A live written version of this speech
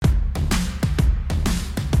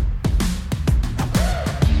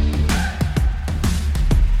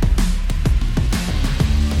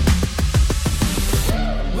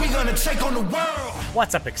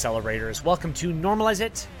What's up, accelerators? Welcome to Normalize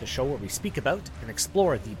It, the show where we speak about and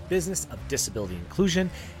explore the business of disability inclusion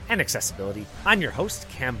and accessibility. I'm your host,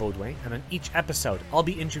 Cam Beaudoin, and on each episode, I'll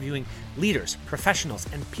be interviewing leaders, professionals,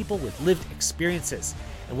 and people with lived experiences.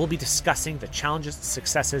 And we'll be discussing the challenges,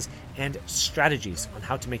 successes, and strategies on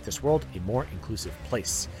how to make this world a more inclusive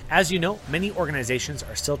place. As you know, many organizations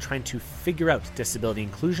are still trying to figure out disability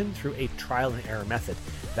inclusion through a trial and error method.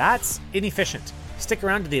 That's inefficient. Stick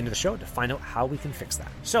around to the end of the show to find out how we can fix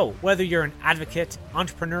that. So, whether you're an advocate,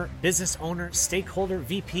 entrepreneur, business owner, stakeholder,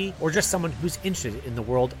 VP, or just someone who's interested in the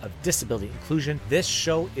world of disability inclusion, this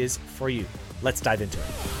show is for you. Let's dive into it.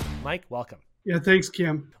 Mike, welcome. Yeah, thanks,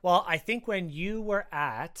 Kim. Well, I think when you were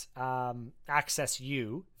at Access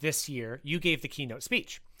U this year, you gave the keynote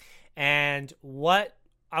speech. And what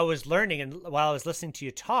I was learning, and while I was listening to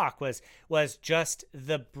you talk, was just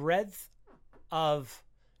the breadth of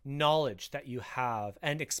knowledge that you have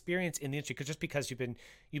and experience in the industry, because you've been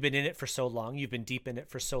in it for so long, you've been deep in it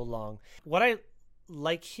for so long. What I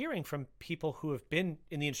like hearing from people who have been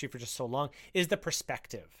in the industry for just so long is the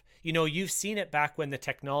perspective. You know, you've seen it back when the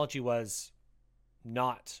technology was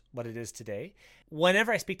not what it is today.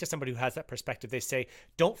 Whenever I speak to somebody who has that perspective, they say,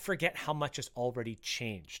 don't forget how much has already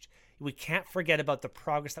changed. We can't forget about the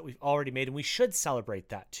progress that we've already made, and we should celebrate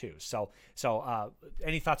that too. So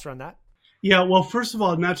any thoughts around that? Yeah, well, first of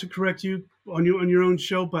all, not to correct you on your own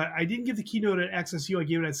show, but I didn't give the keynote at Access U. I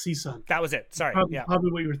gave it at CSUN. That was it. Sorry.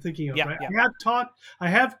 Probably what you were thinking of. Yeah, right? yeah. I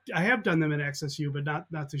have done them at Access U, but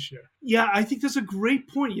not this year. Yeah, I think that's a great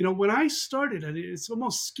point. You know, when I started, and it's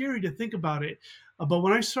almost scary to think about it, but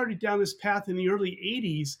when I started down this path in the early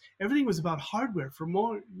 80s, everything was about hardware for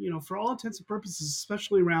all intents and purposes,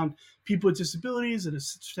 especially around people with disabilities and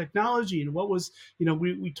assistive technology. And what was,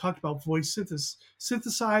 we talked about voice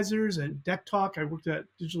synthesizers and deck talk. I worked at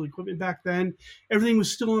digital equipment back then. Everything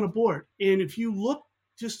was still on a board. And if you look,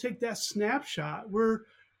 just take that snapshot, we're,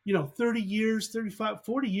 30 years, 35,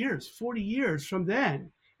 40 years from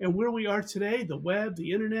then. And where we are today, the web,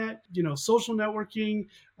 the internet, social networking,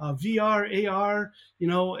 VR, AR,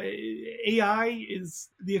 AI is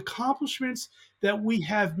the accomplishments that we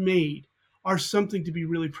have made are something to be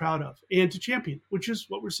really proud of and to champion, which is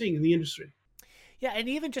what we're seeing in the industry. Yeah, and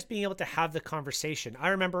even just being able to have the conversation. I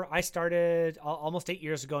remember I started almost 8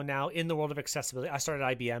 years ago now in the world of accessibility. I started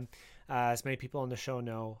at IBM, as many people on the show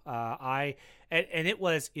know. And it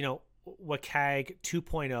was, WCAG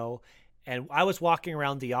 2.0. And I was walking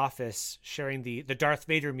around the office sharing the Darth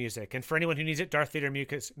Vader music. And for anyone who needs it, Darth Vader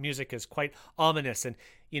music is quite ominous. And,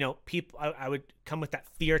 people, I would come with that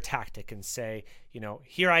fear tactic and say,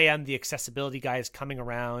 here I am, the accessibility guy is coming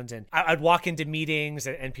around. And I'd walk into meetings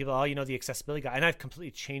and people, the accessibility guy. And I've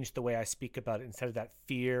completely changed the way I speak about it. Instead of that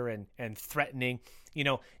fear and threatening,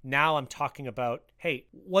 now I'm talking about, hey,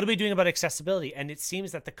 what are we doing about accessibility? And it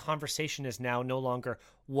seems that the conversation is now no longer,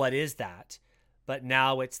 what is that? But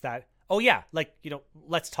now it's that, oh yeah,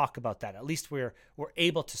 let's talk about that. At least we're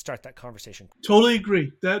able to start that conversation. Totally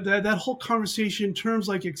agree. That whole conversation, terms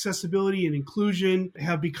like accessibility and inclusion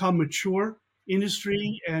have become mature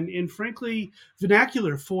industry and frankly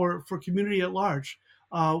vernacular for community at large.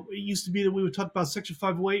 It used to be that we would talk about Section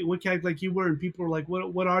 508 and WCAG like you were, and people were like,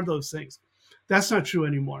 what are those things? That's not true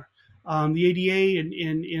anymore. The ADA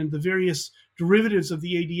and the various derivatives of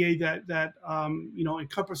the ADA that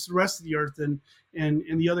encompass the rest of the earth and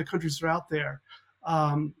the other countries that are out there,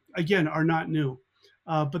 again, are not new.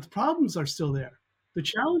 But the problems are still there. The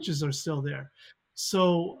challenges are still there.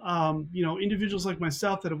 So, individuals like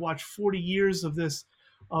myself that have watched 40 years of this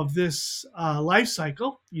life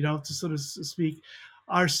cycle, to so to speak,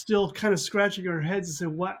 are still kind of scratching our heads and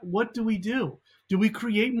saying, what do we do? Do we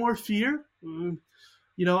create more fear?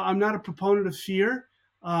 I'm not a proponent of fear.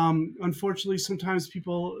 Unfortunately, sometimes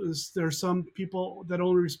there are some people that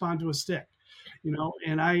only respond to a stick,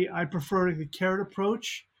 and I prefer the carrot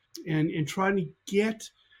approach and trying to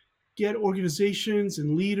get organizations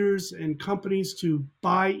and leaders and companies to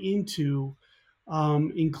buy into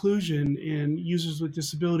inclusion and users with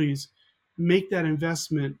disabilities, make that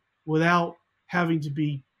investment without having to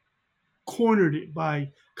be cornered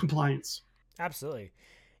by compliance. Absolutely.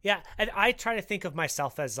 Yeah, and I try to think of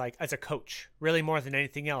myself as a coach, really more than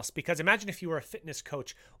anything else. Because imagine if you were a fitness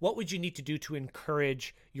coach, what would you need to do to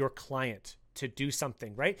encourage your client to do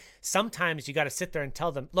something, right? Sometimes you got to sit there and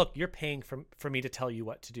tell them, look, you're paying for me to tell you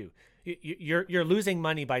what to do. You're losing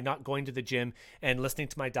money by not going to the gym and listening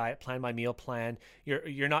to my diet plan, my meal plan.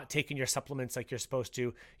 You're not taking your supplements like you're supposed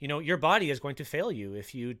to. Your body is going to fail you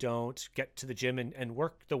if you don't get to the gym and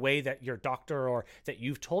work the way that your doctor or that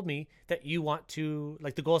you've told me that you want to,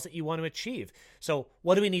 like the goals that you want to achieve. So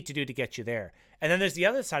what do we need to do to get you there? And then there's the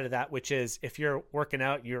other side of that, which is if you're working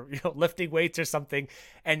out, you're lifting weights or something,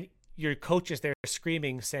 and your coach is there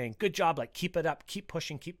screaming, saying, "Good job, like keep it up, keep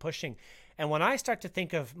pushing, keep pushing." And when I start to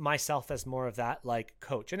think of myself as more of that like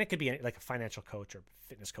coach, and it could be like a financial coach or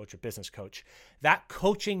fitness coach or business coach, that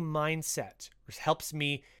coaching mindset helps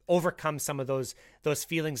me overcome some of those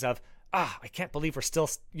feelings of, I can't believe we're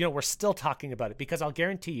still talking about it, because I'll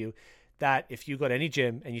guarantee you that if you go to any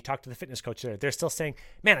gym and you talk to the fitness coach there, they're still saying,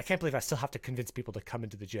 "Man, I can't believe I still have to convince people to come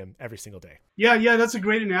into the gym every single day." Yeah, that's a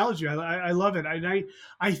great analogy. I love it.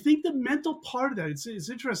 I think the mental part of that, it's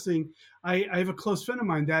interesting. I have a close friend of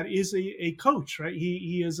mine that is a coach, right?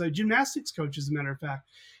 He is a gymnastics coach, as a matter of fact.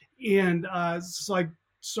 And so I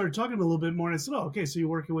started talking to him a little bit more, and I said, "Oh, okay, so you're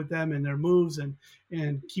working with them and their moves and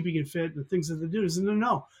keeping it fit and the things that they do." He said,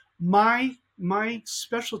 "No. My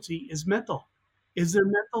specialty is mental. Is their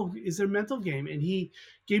mental game." And he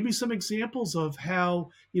gave me some examples of how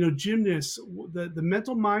gymnasts, the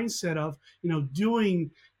mental mindset of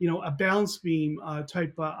doing a balance beam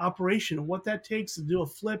type operation, and what that takes to do a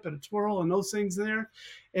flip and a twirl and those things there.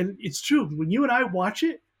 And it's true, when you and I watch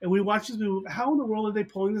it and we watch this move, how in the world are they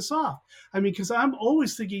pulling this off? I mean, because I'm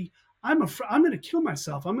always thinking, I'm going to kill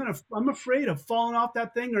myself. I'm afraid of falling off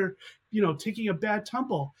that thing, or taking a bad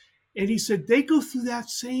tumble. And he said they go through that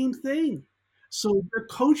same thing. So the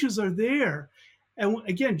coaches are there. And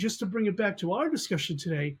again, just to bring it back to our discussion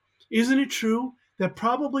today, isn't it true that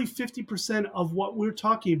probably 50% of what we're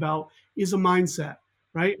talking about is a mindset,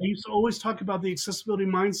 right? I used to always talk about the accessibility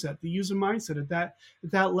mindset, the user mindset at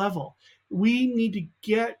that level. We need to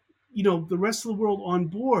get the rest of the world on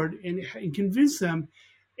board and convince them,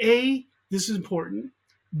 A, this is important.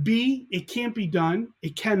 B, it can't be done.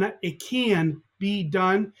 It can be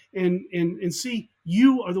done. And C,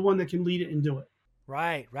 you are the one that can lead it and do it.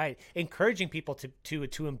 Right. Encouraging people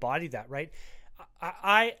to embody that, right?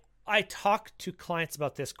 I talk to clients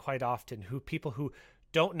about this quite often, people who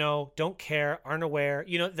don't know, don't care, aren't aware,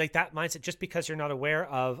 like that mindset. Just because you're not aware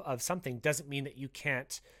of something doesn't mean that you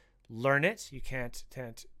can't learn it. You can't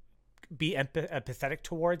be empathetic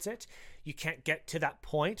towards it. You can't get to that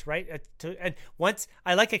point, right? And once,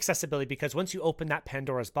 I like accessibility because once you open that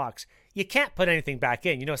Pandora's box, you can't put anything back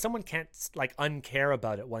in. Someone can't like uncare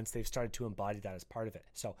about it once they've started to embody that as part of it.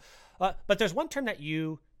 So, but there's one term that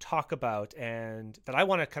you talk about and that I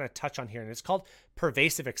want to kind of touch on here, and it's called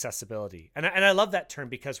pervasive accessibility. And I love that term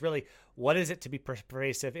because really, what is it to be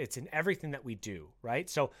pervasive? It's in everything that we do, right?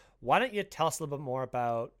 So why don't you tell us a little bit more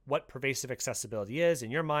about what pervasive accessibility is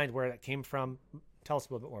in your mind, where that came from? Tell us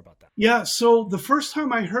a little bit more about that. Yeah, so the first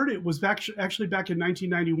time I heard it was actually back in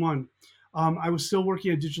 1991. I was still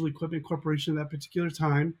working at Digital Equipment Corporation at that particular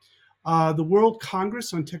time. The World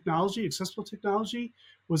Congress on Technology, Accessible Technology,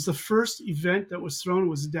 was the first event that was thrown. It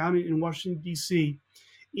was down in Washington, D.C.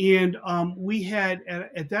 And we had,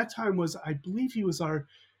 at that time, I believe he was our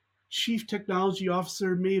chief technology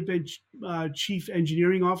officer, may have been chief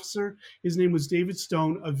engineering officer. His name was David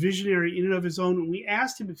Stone, a visionary in and of his own. And we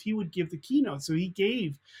asked him if he would give the keynote. So he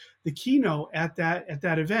gave the keynote at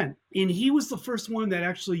that event. And he was the first one that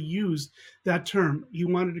actually used that term. He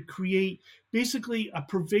wanted to create basically a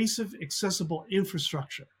pervasive, accessible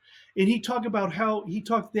infrastructure. And he talked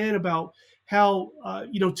then about how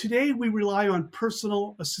today we rely on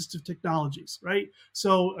personal assistive technologies, right?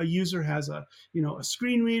 So a user has a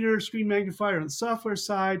screen reader, screen magnifier on the software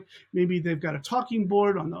side. Maybe they've got a talking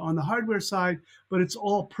board on the hardware side, but it's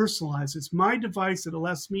all personalized. It's my device that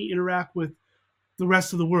lets me interact with the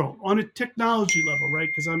rest of the world on a technology level, right?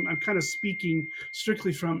 Because I'm kind of speaking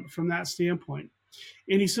strictly from that standpoint.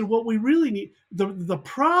 And he said, what we really need, the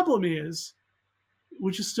problem is,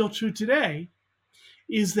 which is still true today,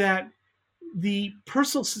 is that the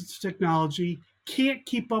personal assistive technology can't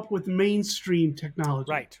keep up with mainstream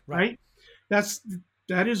technology. Right?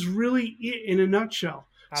 That is really it in a nutshell.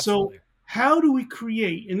 Absolutely. So how do we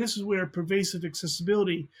create, and this is where pervasive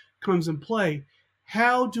accessibility comes in play,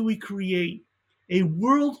 how do we create a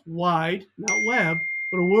worldwide, not web,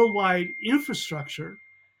 but a worldwide infrastructure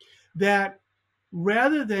that,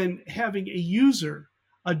 rather than having a user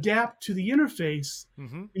adapt to the interface,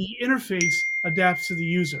 the interface adapts to the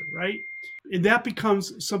user, right? And that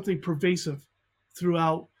becomes something pervasive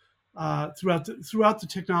throughout the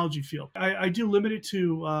technology field. I do limit it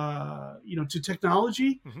to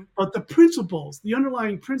technology, but the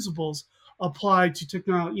underlying principles apply to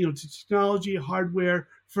technology, to technology, hardware,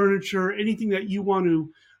 furniture, anything that you want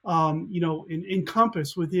to,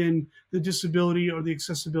 encompass within the disability or the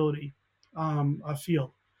accessibility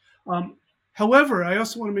field. Um, However, I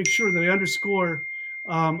also want to make sure that I underscore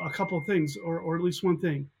a couple of things, or at least one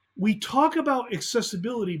thing. We talk about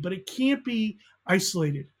accessibility, but it can't be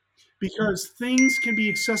isolated because things can be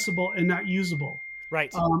accessible and not usable,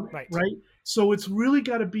 Right. Right. right? So it's really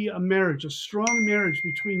got to be a marriage, a strong marriage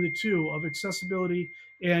between the two of accessibility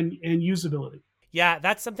and usability. Yeah,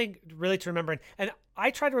 that's something really to remember. And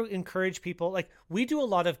I try to encourage people, like, we do a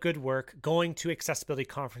lot of good work going to accessibility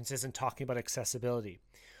conferences and talking about accessibility.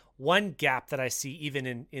 One gap that I see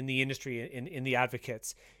even in the industry, in the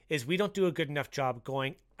advocates, is we don't do a good enough job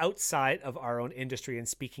going outside of our own industry and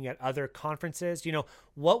speaking at other conferences.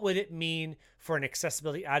 What would it mean for an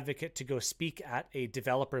accessibility advocate to go speak at a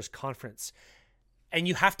developers conference? And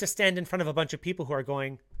you have to stand in front of a bunch of people who are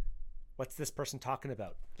going, what's this person talking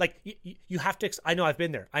about? Like, you have to. I know I've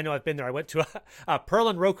been there. I went to a Pearl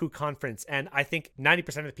and Roku conference, and I think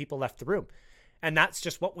 90% of the people left the room, and that's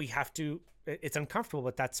just what we have to. It's uncomfortable,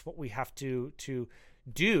 but that's what we have to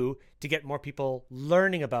do to get more people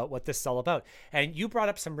learning about what this is all about. And you brought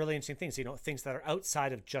up some really interesting things. Things that are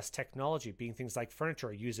outside of just technology, being things like furniture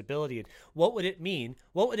or usability. And what would it mean?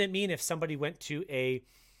 What would it mean if somebody went to a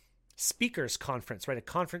speakers conference, right? A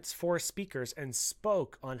conference for speakers, and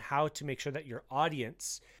spoke on how to make sure that your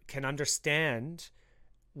audience can understand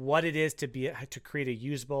what it is to create a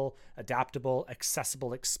usable, adaptable,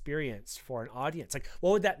 accessible experience for an audience. Like,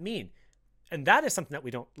 what would that mean? And that is something that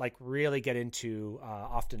we don't like really get into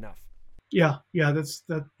often enough. Yeah, yeah,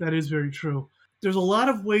 that is very true. There's a lot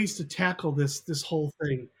of ways to tackle this whole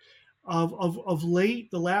thing. Of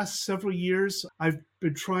late, the last several years, I've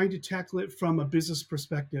been trying to tackle it from a business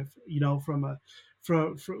perspective. We've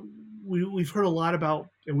heard a lot about,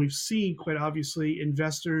 and we've seen quite obviously,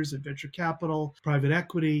 investors and venture capital, private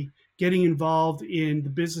equity getting involved in the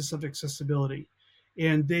business of accessibility,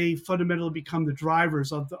 and they fundamentally become the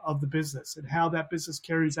drivers of the business and how that business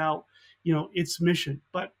carries out, its mission.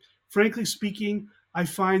 But frankly speaking, I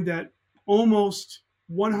find that almost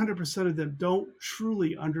 100% of them don't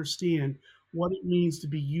truly understand what it means to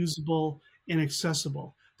be usable and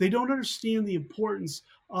accessible. They don't understand the importance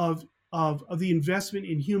of the investment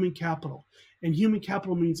in human capital. And human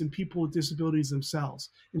capital means in people with disabilities themselves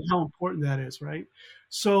and how important that is, right?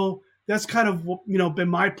 So that's kind of been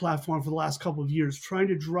my platform for the last couple of years, trying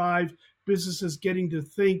to drive businesses getting to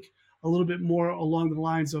think a little bit more along the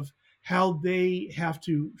lines of how they have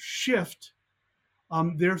to shift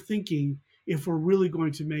their thinking if we're really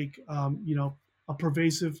going to make a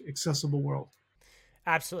pervasive, accessible world.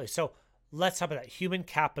 Absolutely. So let's talk about that human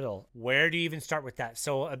capital. Where do you even start with that?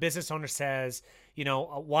 So a business owner says,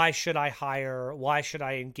 why should I hire? Why should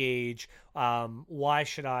I engage? Why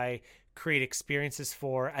should I create experiences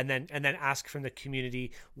for? And then ask from the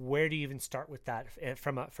community, where do you even start with that?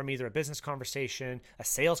 From either a business conversation, a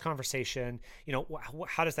sales conversation?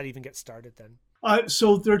 How does that even get started then?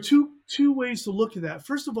 So there are two ways to look at that.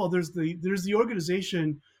 First of all, there's the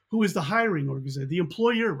organization who is the hiring organization, the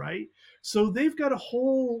employer, right? So they've got a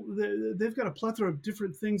plethora of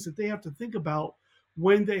different things that they have to think about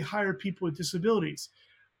when they hire people with disabilities.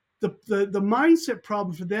 The mindset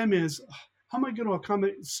problem for them is, how am I going to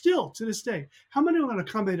accommodate, still to this day, how am I going to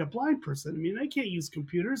accommodate a blind person? I mean, they can't use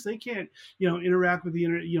computers, they can't interact with the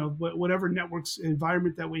internet, whatever networks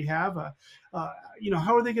environment that we have.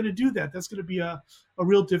 How are they going to do that? That's going to be a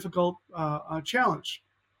real difficult challenge.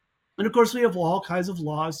 And of course, we have all kinds of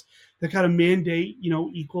laws that kind of mandate,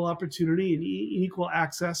 equal opportunity and equal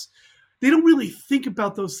access. They don't really think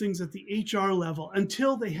about those things at the HR level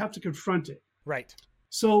until they have to confront it. Right.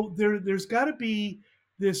 So there's got to be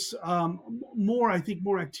this more, I think,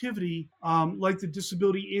 more activity, like the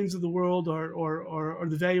Disability Inns of the world or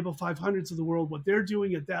the Valuable 500s of the world, what they're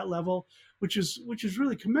doing at that level, which is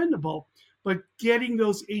really commendable. But getting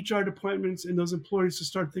those HR departments and those employers to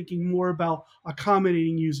start thinking more about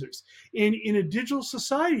accommodating users. And in a digital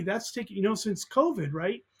society, that's taken, since COVID,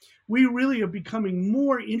 right? We really are becoming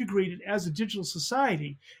more integrated as a digital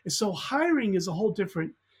society. And so hiring is a whole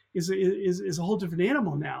different is a whole different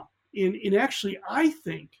animal now. And actually, I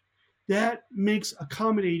think that makes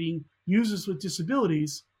accommodating users with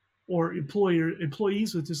disabilities or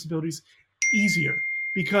employees with disabilities easier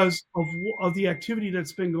because of the activity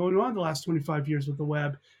that's been going on the last 25 years with the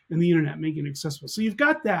web and the internet making it accessible. So you've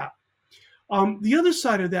got that. The other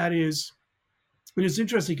side of that is, and it's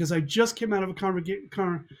interesting because I just came out of a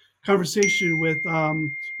conversation with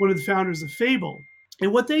one of the founders of Fable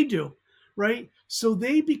and what they do, right? So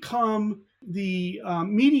they become the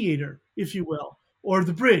mediator, if you will, or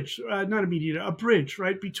the bridge, not a mediator, a bridge,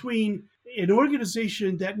 right, between an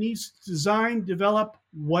organization that needs to design, develop,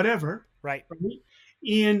 whatever, Right. right,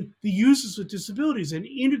 and the users with disabilities, and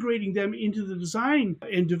integrating them into the design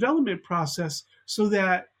and development process so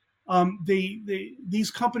that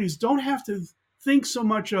these companies don't have to think so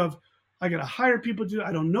much of, I got to hire people to,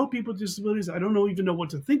 I don't know people with disabilities. I don't even know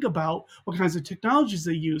what to think about, what kinds of technologies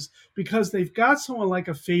they use, because they've got someone like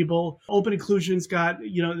a Fable. Open Inclusion's got,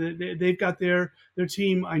 they've got their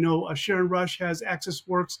team. I know Sharon Rush has Access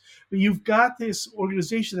Works, but you've got this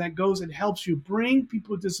organization that goes and helps you bring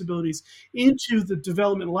people with disabilities into the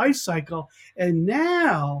development life cycle. And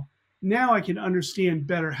now I can understand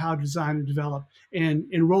better how to design and develop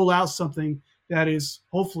and roll out something that is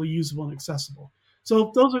hopefully usable and accessible.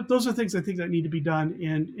 So those are things I think that need to be done,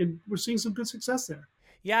 and we're seeing some good success there.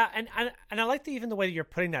 Yeah, and I like even the way that you're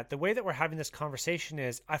putting that. The way that we're having this conversation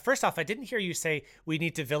is, first off, I didn't hear you say we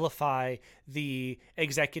need to vilify the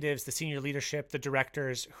executives, the senior leadership, the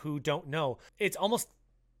directors who don't know. It's almost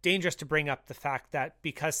dangerous to bring up the fact that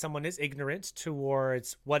because someone is ignorant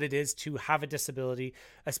towards what it is to have a disability,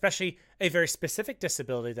 especially a very specific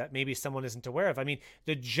disability that maybe someone isn't aware of. I mean,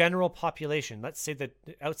 the general population, let's say that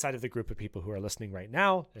outside of the group of people who are listening right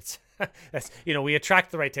now, that's, we attract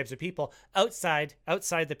the right types of people outside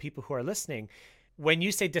the people who are listening. When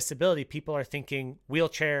you say disability, people are thinking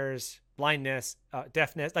wheelchairs, blindness,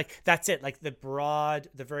 deafness, like that's it, like the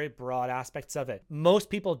very broad aspects of it. Most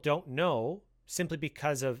people don't know simply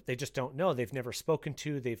because they just don't know. They've never spoken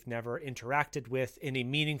to, they've never interacted with in a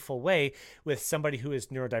meaningful way with somebody who is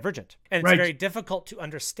neurodivergent. And it's very difficult to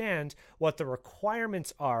understand what the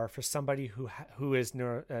requirements are for somebody who is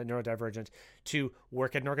neurodivergent to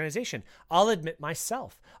work at an organization. I'll admit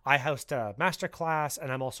myself, I host a masterclass and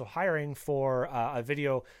I'm also hiring for a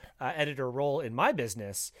video editor role in my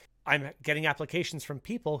business. I'm getting applications from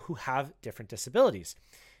people who have different disabilities.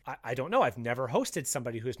 I don't know. I've never hosted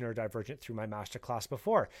somebody who is neurodivergent through my masterclass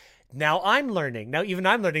before. Now I'm learning. Now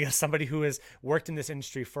I'm learning as somebody who has worked in this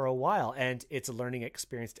industry for a while, and it's a learning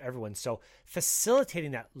experience to everyone. So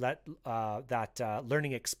facilitating that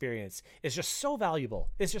learning experience is just so valuable.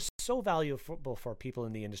 It's just so valuable for people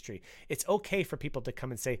in the industry. It's okay for people to come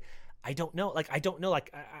and say, I don't know. Like, I don't know.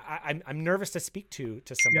 Like, I'm nervous to speak to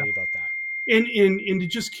somebody about that. And to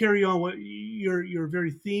just carry on what your very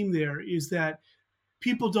theme there is that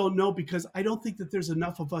people don't know, because I don't think that there's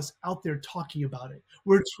enough of us out there talking about it.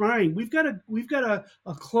 We're trying. We've got a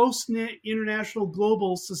close knit international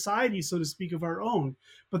global society, so to speak, of our own,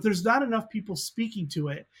 but there's not enough people speaking to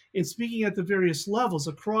it and speaking at the various levels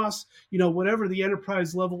across, whatever the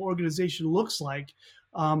enterprise level organization looks like,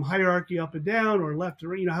 hierarchy up and down or left or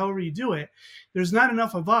right, however you do it. There's not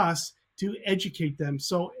enough of us to educate them.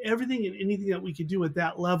 So everything and anything that we can do at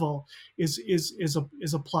that level is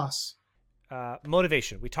a plus.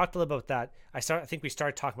 Motivation. We talked a little about that. I think we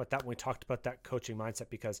started talking about that when we talked about that coaching mindset,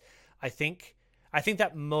 because I think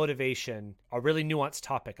that motivation, a really nuanced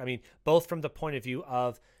topic. I mean, both from the point of view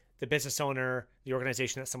of the business owner, the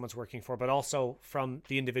organization that someone's working for, but also from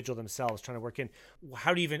the individual themselves trying to work in.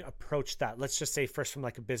 How do you even approach that? Let's just say first from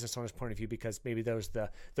like a business owner's point of view, because maybe those the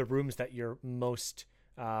rooms that you're most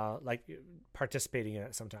like participating in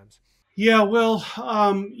it sometimes. Yeah, well,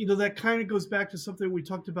 that kind of goes back to something we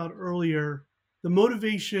talked about earlier. The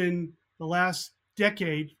motivation the last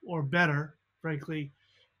decade or better, frankly,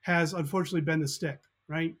 has unfortunately been the stick,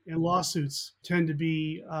 right? And lawsuits tend to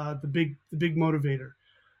be the big motivator.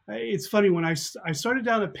 It's funny, when I started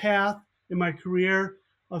down a path in my career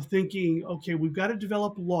of thinking, okay, we've got to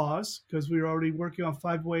develop laws, because we were already working on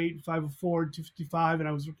 508, 504, 255, and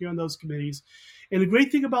I was working on those committees. And the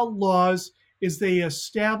great thing about laws is they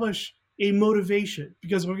establish a motivation,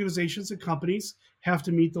 because organizations and companies have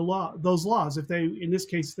to meet those laws. If they, in this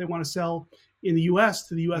case, they want to sell in the U.S.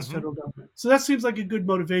 to the U.S. federal government. So that seems like a good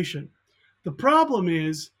motivation. The problem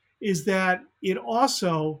is that it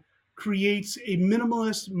also creates a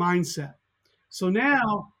minimalist mindset. So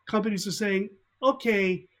now companies are saying,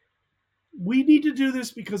 okay, we need to do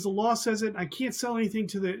this because the law says it. I can't sell anything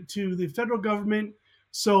to the federal government.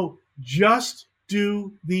 So just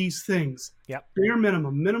do these things. Yep. Bare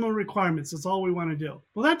minimum requirements. That's all we want to do.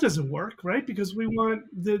 Well, that doesn't work, right? Because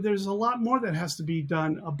there's a lot more that has to be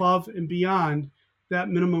done above and beyond that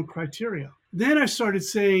minimum criteria. Then I started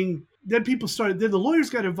saying, then the lawyers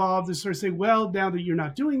got involved and started saying, well, now that you're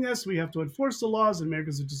not doing this, we have to enforce the laws, and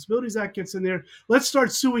Americans with Disabilities Act gets in there. Let's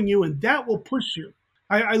start suing you, and that will push you.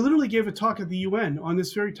 I literally gave a talk at the UN on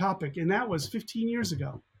this very topic, and that was 15 years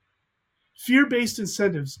ago. Fear-based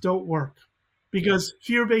incentives don't work, because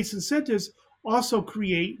fear-based incentives also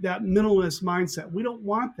create that minimalist mindset. We don't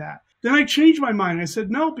want that. Then I changed my mind. I said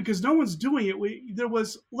no, because no one's doing it. There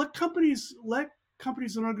was let companies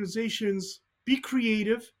and organizations be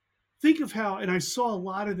creative. Think of how, and I saw a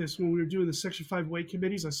lot of this when we were doing the Section 508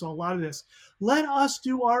 committees. I saw a lot of this. Let us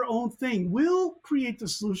do our own thing. We'll create the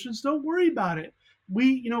solutions. Don't worry about it.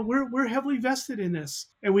 We're heavily vested in this,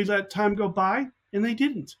 and we let time go by, and they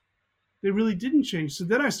didn't. They really didn't change. So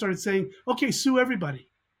then I started saying, okay, sue everybody.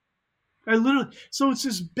 I literally, so it's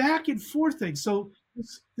this back and forth thing. So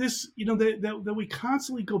that we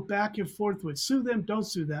constantly go back and forth with: sue them, don't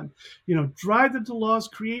sue them, drive them to laws,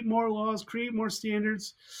 create more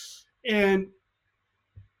standards, and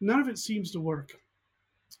none of it seems to work.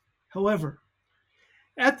 However,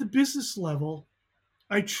 at the business level,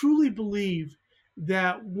 I truly believe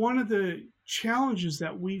that one of the challenges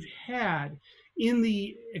that we've had in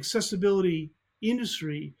the accessibility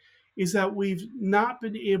industry is that we've not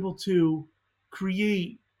been able to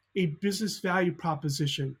create a business value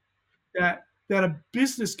proposition that a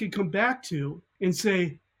business can come back to and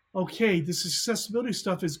say, okay, this accessibility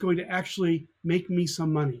stuff is going to actually make me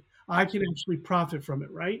some money. I can actually profit from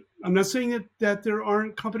it, right? I'm not saying that there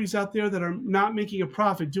aren't companies out there that are not making a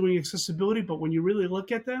profit doing accessibility, but when you really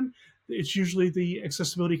look at them, it's usually the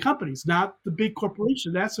accessibility companies, not the big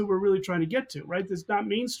corporation. That's what we're really trying to get to, right? That's not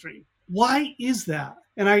mainstream. Why is that?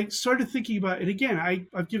 And I started thinking about it again.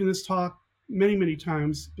 I've given this talk many, many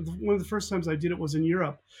times, but one of the first times I did it was in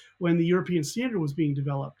Europe when the European standard was being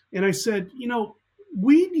developed. And I said,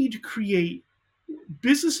 we need to create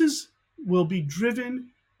businesses will be driven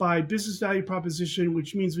by business value proposition,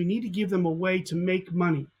 which means we need to give them a way to make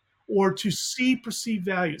money or to see perceived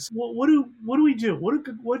values. What do we do? What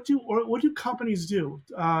do companies do?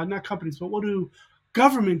 Not companies, but what do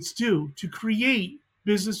governments do to create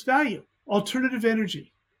business value? Alternative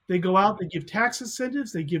energy. They go out, they give tax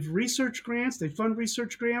incentives, they give research grants, they fund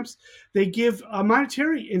research grants, they give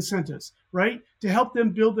monetary incentives, right, to help them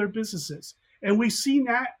build their businesses. And we've seen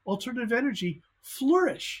that alternative energy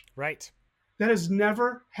flourish. Right. That has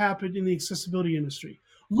never happened in the accessibility industry.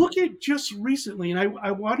 Look at just recently, and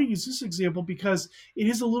I want to use this example because it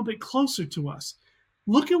is a little bit closer to us.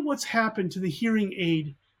 Look at what's happened to the hearing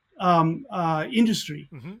aid industry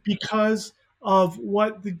because of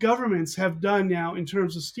what the governments have done now in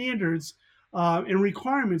terms of standards and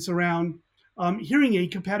requirements around hearing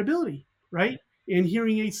aid compatibility, right? And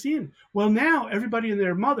hearing aid stand. Well, now everybody and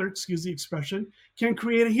their mother, excuse the expression, can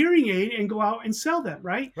create a hearing aid and go out and sell them,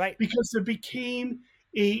 right? Right. Because there became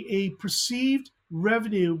a perceived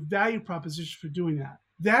revenue value proposition for doing that.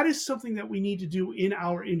 That is something that we need to do in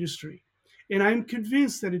our industry. And I'm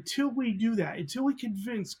convinced that until we do that, until we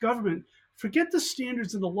convince government, forget the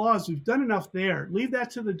standards and the laws, we've done enough there. Leave that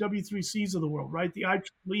to the W3Cs of the world, right? The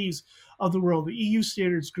IEEEs of the world, the EU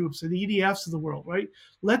standards groups, and the EDFs of the world, right?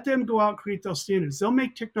 Let them go out and create those standards. They'll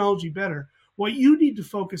make technology better. What you need to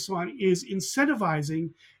focus on is incentivizing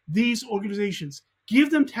these organizations. Give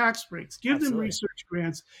them tax breaks, give them research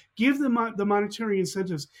grants, give them the monetary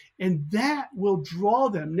incentives, and that will draw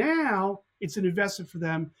them. Now it's an investment for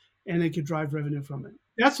them, and they can drive revenue from it.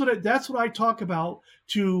 That's what I talk about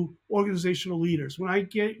to organizational leaders. When I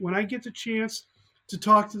get the chance to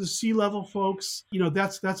talk to the C-level folks,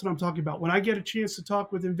 that's what I'm talking about. When I get a chance to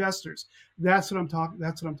talk with investors, that's what I'm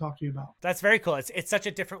talking about. That's very cool. It's such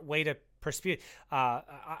a different way to pursue.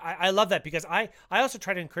 I love that because I also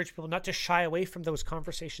try to encourage people not to shy away from those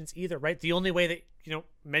conversations either, right? The only way that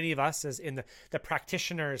many of us as in the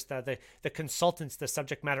practitioners, the consultants, the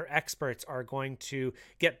subject matter experts are going to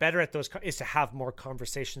get better at those is to have more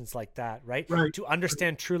conversations like that, right? To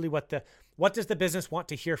understand truly what does the business want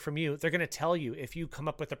to hear from you. They're going to tell you if you come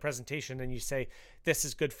up with a presentation and you say this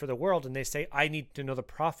is good for the world, and they say I need to know the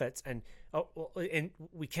profits, and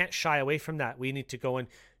we can't shy away from that. We need to go and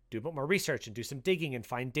do a bit more research and do some digging and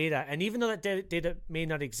find data. And even though that data may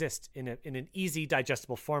not exist in an easy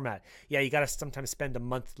digestible format, you got to sometimes spend a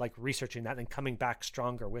month like researching that and coming back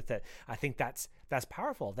stronger with it. I think that's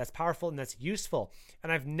powerful. That's powerful and that's useful.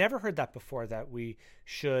 And I've never heard that before, that we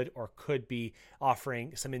should or could be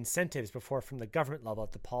offering some incentives before from the government level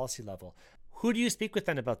at the policy level. Who do you speak with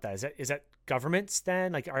then about that? Is that governments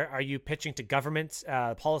then? Like, are you pitching to governments,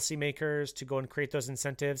 policymakers to go and create those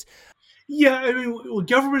incentives? Yeah, I mean,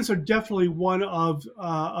 governments are definitely one of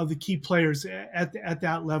the key players at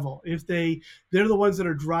that level. If they're the ones that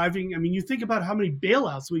are driving. I mean, you think about how many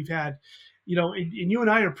bailouts we've had. And you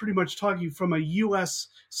and I are pretty much talking from a U.S.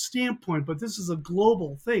 standpoint, but this is a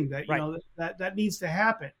global thing that that needs to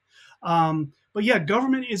happen. But yeah,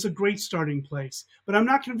 government is a great starting place. But I'm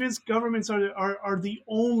not convinced governments are the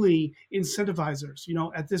only incentivizers,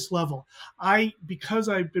 at this level. Because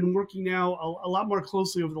I've been working now a lot more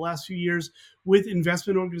closely over the last few years with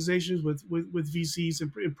investment organizations, with VCs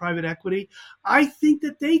and private equity, I think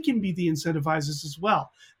that they can be the incentivizers as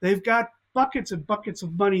well. They've got buckets and buckets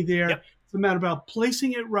of money there. Yep. It's a matter about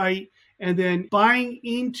placing it right and then buying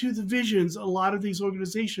into the visions a lot of these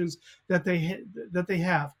organizations that they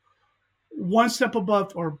have. One step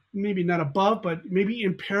above, or maybe not above, but maybe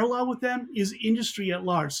in parallel with them, is industry at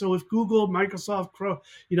large. So if Google, Microsoft,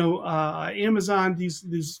 Amazon,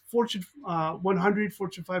 these Fortune 100,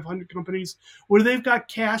 Fortune 500 companies, where they've got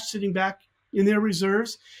cash sitting back in their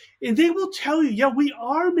reserves, and they will tell you, yeah, we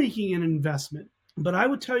are making an investment, but I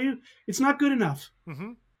would tell you, it's not good enough.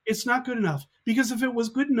 Mm-hmm. It's not good enough, because if it was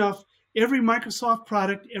good enough, every Microsoft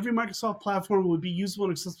product, every Microsoft platform would be usable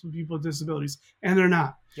and accessible to people with disabilities, and they're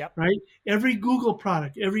not. Yep. Right? Every Google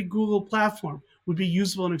product, every Google platform would be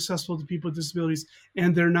usable and accessible to people with disabilities,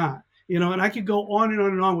 and they're not. And I could go on and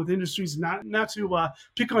on and on with industries, not to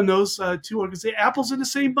pick on those two organizations. Apple's in the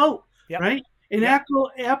same boat, Yep. right? And Yep.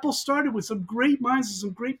 Apple started with some great minds and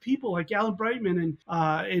some great people like Alan Brightman and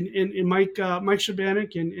Mike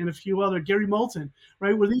Shabanik and a few other, Gary Moulton,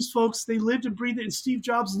 right? Where these folks, they lived and breathed it, and Steve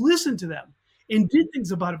Jobs listened to them and did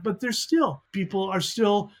things about it. But people are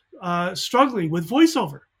still struggling with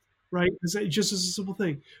voiceover, right? It's just as a simple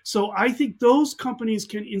thing. So I think those companies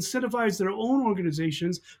can incentivize their own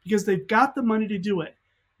organizations because they've got the money to do it.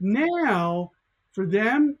 Now, for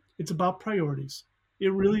them, it's about priorities.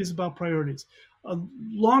 It really is about priorities. A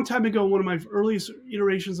long time ago, one of my earliest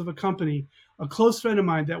iterations of a company, a close friend of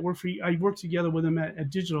mine I worked together with him at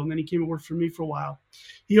Digital, and then he came and worked for me for a while.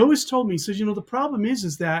 He always told me, he says, the problem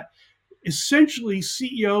is that essentially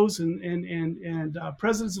CEOs and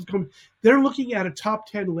presidents of companies, they're looking at a top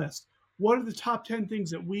 10 list. What are the top 10 things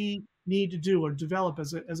that we need to do or develop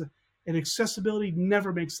and accessibility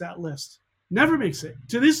never makes that list. Never makes it.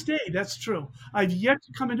 To this day, that's true. I've yet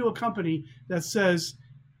to come into a company that says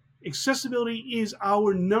accessibility is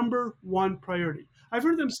our number one priority. I've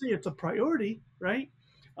heard them say it's a priority, right?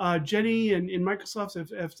 Jenny and Microsoft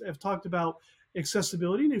have talked about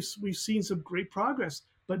accessibility, and we've seen some great progress,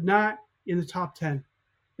 but not in the top 10.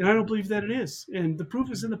 And I don't believe that it is. And the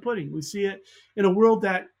proof is in the pudding. We see it in a world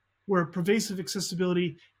where pervasive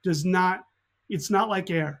accessibility it's not like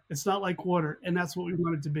air, it's not like water, and that's what we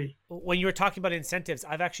want it to be. When you were talking about incentives,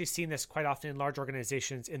 I've actually seen this quite often in large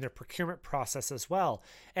organizations in their procurement process as well.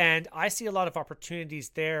 And I see a lot of opportunities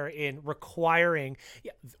there in requiring,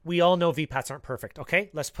 we all know VPATs aren't perfect. Okay.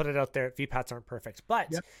 Let's put it out there. VPATs aren't perfect, but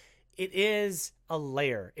yep. It is a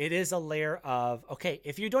layer. It is a layer of, okay,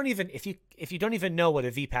 if you don't even know what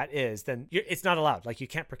a VPAT is, then it's not allowed. Like, you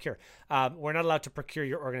can't procure. We're not allowed to procure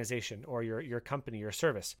your organization or your company, your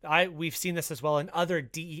service. We've seen this as well in other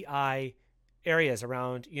DEI areas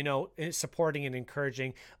around, supporting and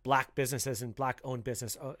encouraging Black businesses and Black owned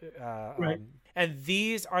business. Right. And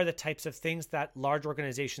these are the types of things that large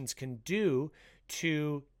organizations can do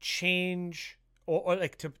to change or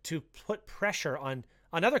like to put pressure on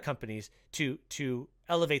other companies to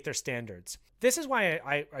elevate their standards. This is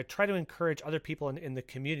why I try to encourage other people in the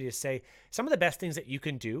community to say some of the best things that you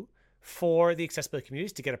can do for the accessibility community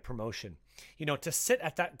is to get a promotion. To sit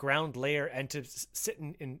at that ground layer and to sit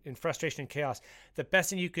in frustration and chaos. The best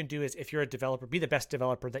thing you can do is, if you're a developer, be the best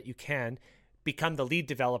developer that you can, become the lead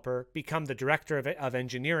developer, become the director of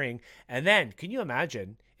engineering. And then can you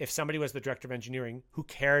imagine if somebody was the director of engineering who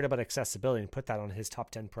cared about accessibility and put that on his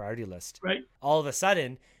top 10 priority list? Right. All of a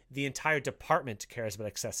sudden, the entire department cares about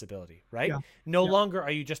accessibility, right? Yeah. No longer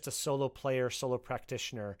are you just a solo player, solo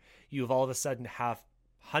practitioner. You've all of a sudden have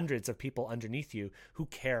hundreds of people underneath you who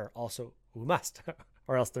care also, who must,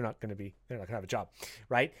 or else they're not going to have a job,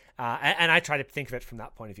 right? And I try to think of it from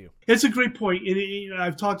that point of view. It's a great point.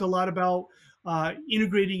 I've talked a lot about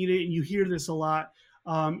integrating it, and you hear this a lot,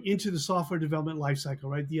 into the software development lifecycle,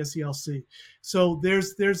 right? The SELC. So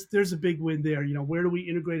there's a big win there. Where do we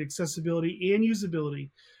integrate accessibility and usability?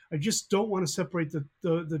 I just don't want to separate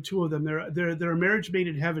the two of them. They're a marriage made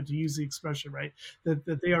in heaven, to use the expression, right?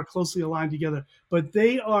 That they are closely aligned together. But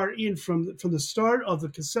they are in from the start of the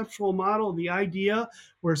conceptual model, the idea,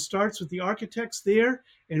 where it starts with the architects there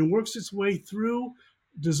and works its way through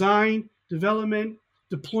design, development,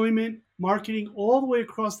 deployment, marketing, all the way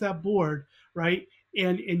across that board, right?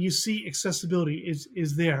 And you see accessibility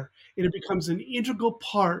is there, and it becomes an integral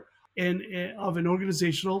part of an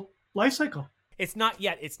organizational lifecycle. It's not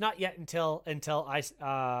yet until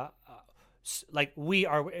I like we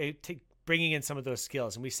are bringing in some of those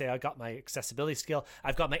skills, and we say, I got my accessibility skill,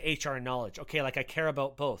 I've got my HR knowledge. Okay, like I care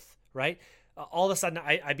about both, right? all of a sudden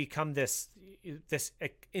I become this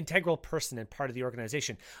integral person and part of the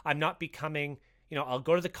organization. I'm not becoming, I'll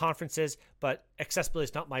go to the conferences, but accessibility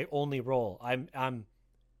is not my only role. I'm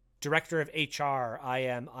director of HR.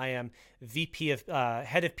 I am VP of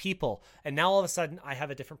head of people. And now all of a sudden I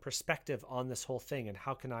have a different perspective on this whole thing. And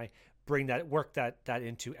how can I work that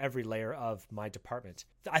into every layer of my department?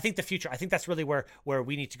 I think the future, I think that's really where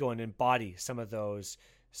we need to go and embody some of those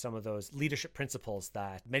leadership principles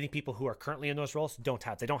that many people who are currently in those roles don't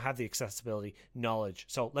have. They don't have the accessibility knowledge.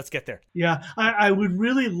 So let's get there. Yeah, I would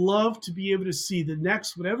really love to be able to see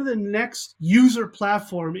whatever the next user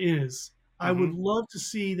platform is. I would love to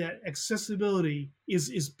see that accessibility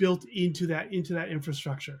is built into that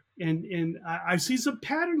infrastructure. And I've seen some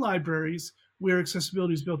pattern libraries where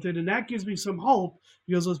accessibility is built in, and that gives me some hope,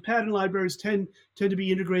 because those pattern libraries tend to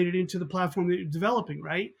be integrated into the platform that you're developing,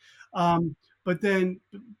 right? But then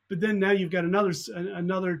now you've got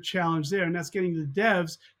another challenge there, and that's getting the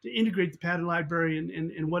devs to integrate the pattern library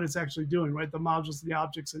and what it's actually doing, right? The modules, the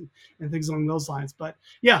objects, and things along those lines. But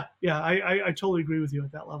yeah, I totally agree with you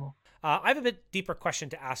at that level. I have a bit deeper question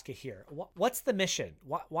to ask you here. What's the mission?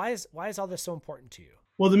 Why is all this so important to you?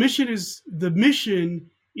 Well, the mission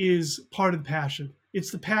is part of the passion. It's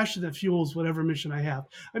the passion that fuels whatever mission I have.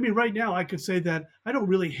 I mean, right now I could say that I don't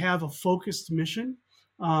really have a focused mission.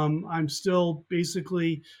 I'm still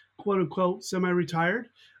basically, quote unquote, semi-retired.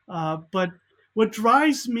 But what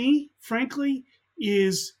drives me, frankly,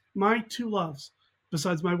 is my two loves,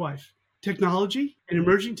 besides my wife: technology and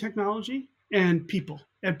emerging technology, and people,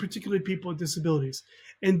 and particularly people with disabilities.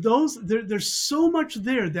 And there's so much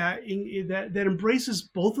there that embraces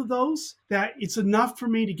both of those, that it's enough for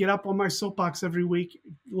me to get up on my soapbox every week,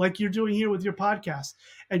 like you're doing here with your podcast,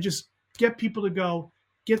 and just get people to go,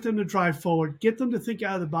 get them to drive forward, get them to think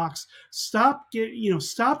out of the box, stop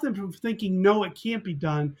them from thinking, no, it can't be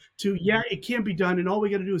done, to, yeah, it can be done, and all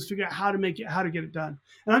we got to do is figure out how to get it done.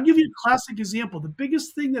 And I'll give you a classic example. The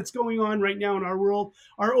biggest thing that's going on right now in our world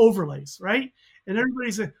are overlays, right? And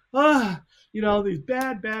everybody's like, these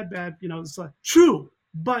bad, it's like, true,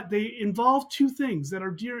 but they involve two things that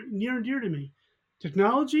are near and dear to me: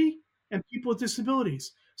 technology and people with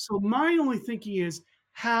disabilities. So my only thinking is,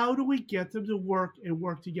 how do we get them to work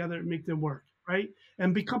together and make them work, right?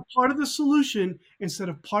 And become part of the solution instead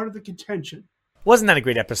of part of the contention. Wasn't that a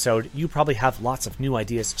great episode? You probably have lots of new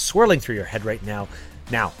ideas swirling through your head right now.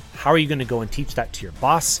 Now, how are you going to go and teach that to your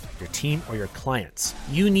boss, your team, or your clients?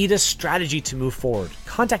 You need a strategy to move forward.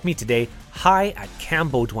 Contact me today,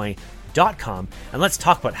 hi@cambaudouin.com, and let's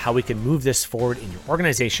talk about how we can move this forward in your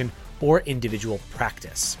organization or individual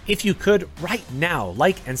practice. If you could right now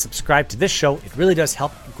like and subscribe to this show, it really does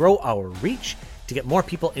help grow our reach to get more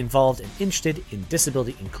people involved and interested in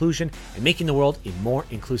disability inclusion and making the world a more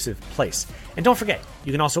inclusive place. And don't forget,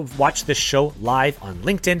 you can also watch this show live on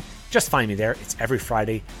LinkedIn. Just find me there. It's every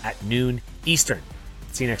Friday at noon Eastern.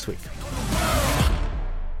 See you next week.